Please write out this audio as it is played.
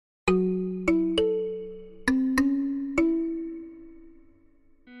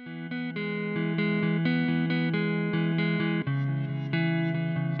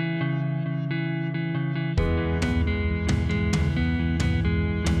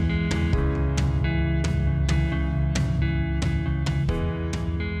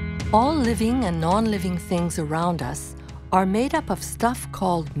All living and non-living things around us are made up of stuff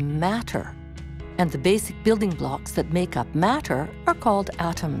called matter, and the basic building blocks that make up matter are called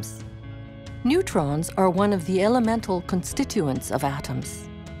atoms. Neutrons are one of the elemental constituents of atoms.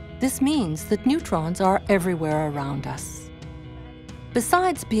 This means that neutrons are everywhere around us.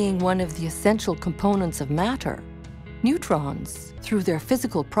 Besides being one of the essential components of matter, neutrons, through their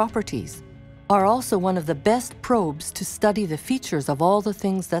physical properties, are also one of the best probes to study the features of all the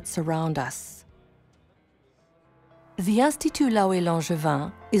things that surround us. The Institut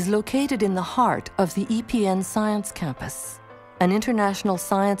Laue-Langevin is located in the heart of the EPN Science Campus, an international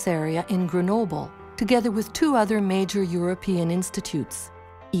science area in Grenoble, together with two other major European institutes,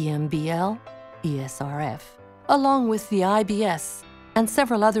 EMBL, ESRF, along with the IBS and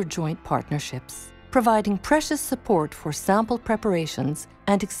several other joint partnerships, providing precious support for sample preparations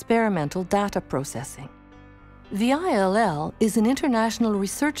and experimental data processing. The ILL is an international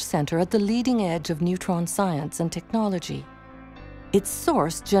research center at the leading edge of neutron science and technology. Its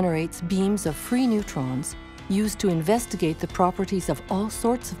source generates beams of free neutrons used to investigate the properties of all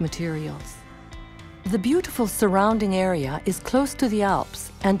sorts of materials. The beautiful surrounding area is close to the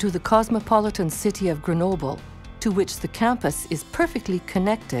Alps and to the cosmopolitan city of Grenoble, to which the campus is perfectly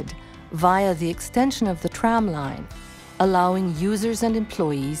connected via the extension of the tram line, allowing users and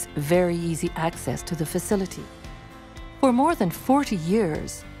employees very easy access to the facility. For more than 40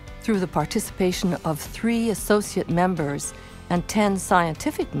 years, through the participation of 3 associate members and 10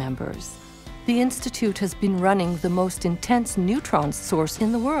 scientific members, the Institute has been running the most intense neutron source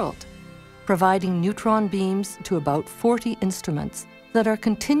in the world, providing neutron beams to about 40 instruments that are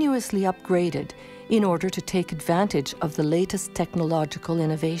continuously upgraded in order to take advantage of the latest technological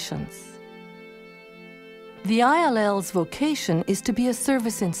innovations. The ILL's vocation is to be a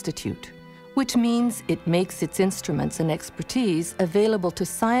service institute, which means it makes its instruments and expertise available to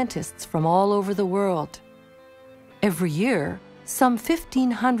scientists from all over the world. Every year, some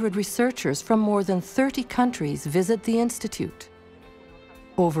 1,500 researchers from more than 30 countries visit the institute.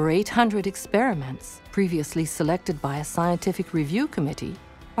 Over 800 experiments, previously selected by a scientific review committee,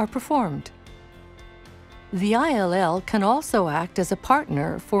 are performed. The ILL can also act as a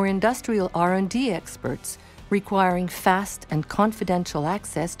partner for industrial R&D experts requiring fast and confidential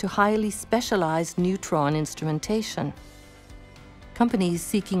access to highly specialized neutron instrumentation. Companies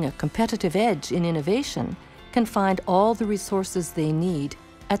seeking a competitive edge in innovation can find all the resources they need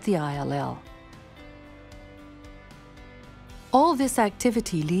at the ILL. All this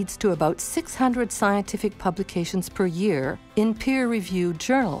activity leads to about 600 scientific publications per year in peer-reviewed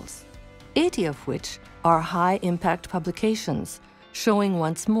journals, 80 of which are high-impact publications, showing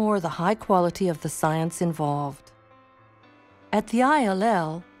once more the high quality of the science involved. At the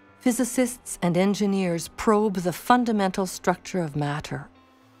ILL, physicists and engineers probe the fundamental structure of matter.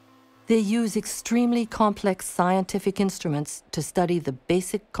 They use extremely complex scientific instruments to study the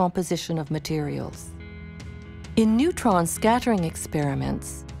basic composition of materials. In neutron scattering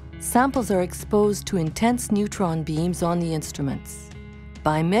experiments, samples are exposed to intense neutron beams on the instruments.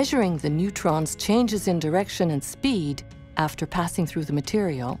 By measuring the neutron's changes in direction and speed after passing through the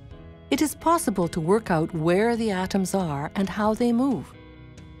material, it is possible to work out where the atoms are and how they move.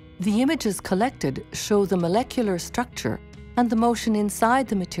 The images collected show the molecular structure and the motion inside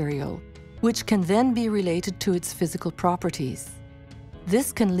the material, which can then be related to its physical properties.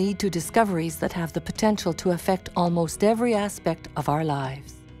 This can lead to discoveries that have the potential to affect almost every aspect of our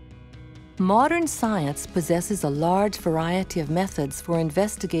lives. Modern science possesses a large variety of methods for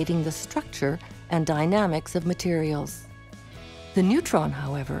investigating the structure and dynamics of materials. The neutron,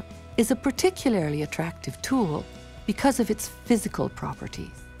 however, is a particularly attractive tool because of its physical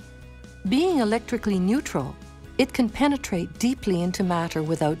properties. Being electrically neutral, it can penetrate deeply into matter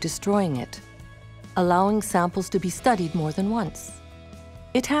without destroying it, allowing samples to be studied more than once.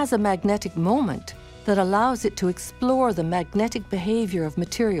 It has a magnetic moment that allows it to explore the magnetic behavior of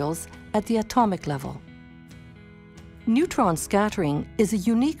materials at the atomic level. Neutron scattering is a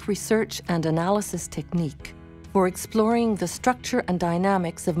unique research and analysis technique for exploring the structure and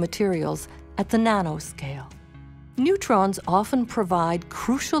dynamics of materials at the nanoscale. Neutrons often provide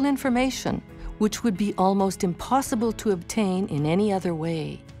crucial information which would be almost impossible to obtain in any other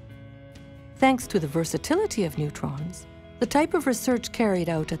way. Thanks to the versatility of neutrons, the type of research carried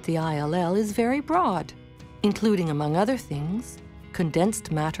out at the ILL is very broad, including, among other things,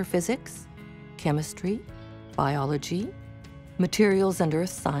 condensed matter physics, chemistry, biology, materials and earth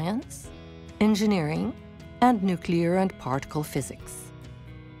science, engineering, and nuclear and particle physics.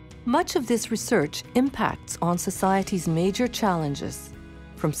 Much of this research impacts on society's major challenges,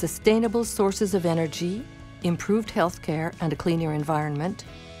 from sustainable sources of energy, improved healthcare and a cleaner environment,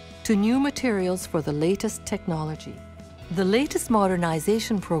 to to new materials for the latest technology. The latest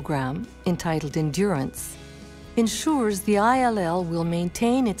modernization program, entitled Endurance, ensures the ILL will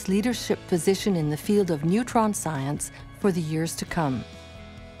maintain its leadership position in the field of neutron science for the years to come.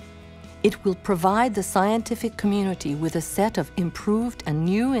 It will provide the scientific community with a set of improved and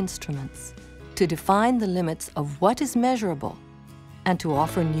new instruments to define the limits of what is measurable and to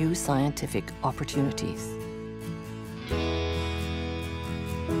offer new scientific opportunities.